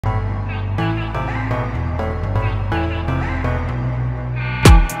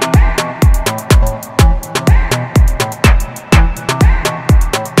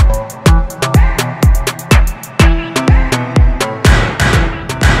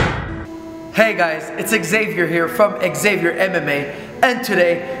Hey guys, it's Xavier here from Xavier MMA, and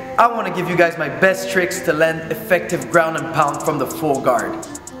today I want to give you guys my best tricks to land effective ground and pound from the full guard.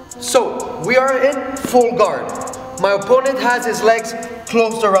 So, we are in full guard. My opponent has his legs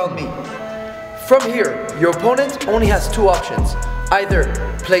closed around me. From here, your opponent only has two options. Either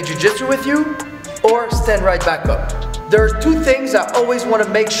play jiu-jitsu with you, or stand right back up. There are two things I always want to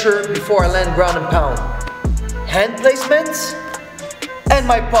make sure before I land ground and pound. Hand placements, and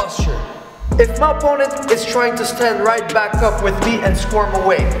my posture. If my opponent is trying to stand right back up with me and squirm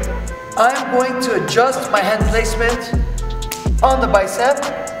away, I'm going to adjust my hand placement on the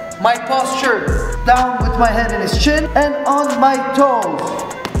bicep, my posture down with my head in his chin, and on my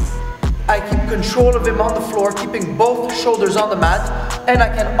toes. I keep control of him on the floor, keeping both shoulders on the mat, and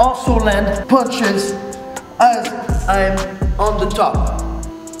I can also land punches as I'm on the top.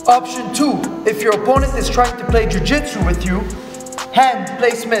 Option 2, if your opponent is trying to play jiu-jitsu with you, hand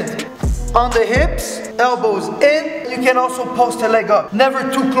placement on the hips, elbows in. You can also post a leg up. Never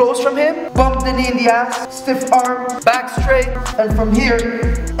too close from him. Bump the knee in the ass, stiff arm, back straight. And from here,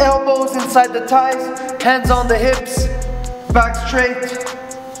 elbows inside the thighs, hands on the hips, back straight.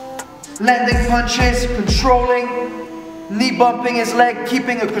 Landing punches, controlling, knee bumping his leg,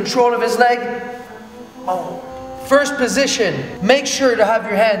 keeping a control of his leg. Oh. First position, make sure to have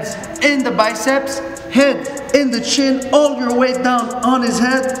your hands in the biceps, head in the chin, all your weight down on his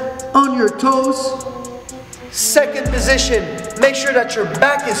head, on your toes. Second position, make sure that your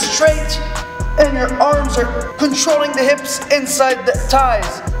back is straight and your arms are controlling the hips inside the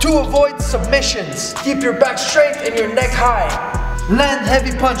thighs to avoid submissions. Keep your back straight and your neck high. Land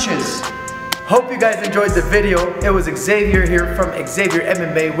heavy punches. Hope you guys enjoyed the video. It was Xavier here from Xavier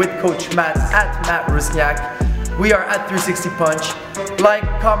MMA with Coach Matt at Matt Rusniak. We are at 360 Punch. Like,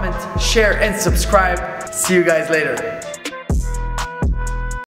 comment, share, and subscribe. See you guys later.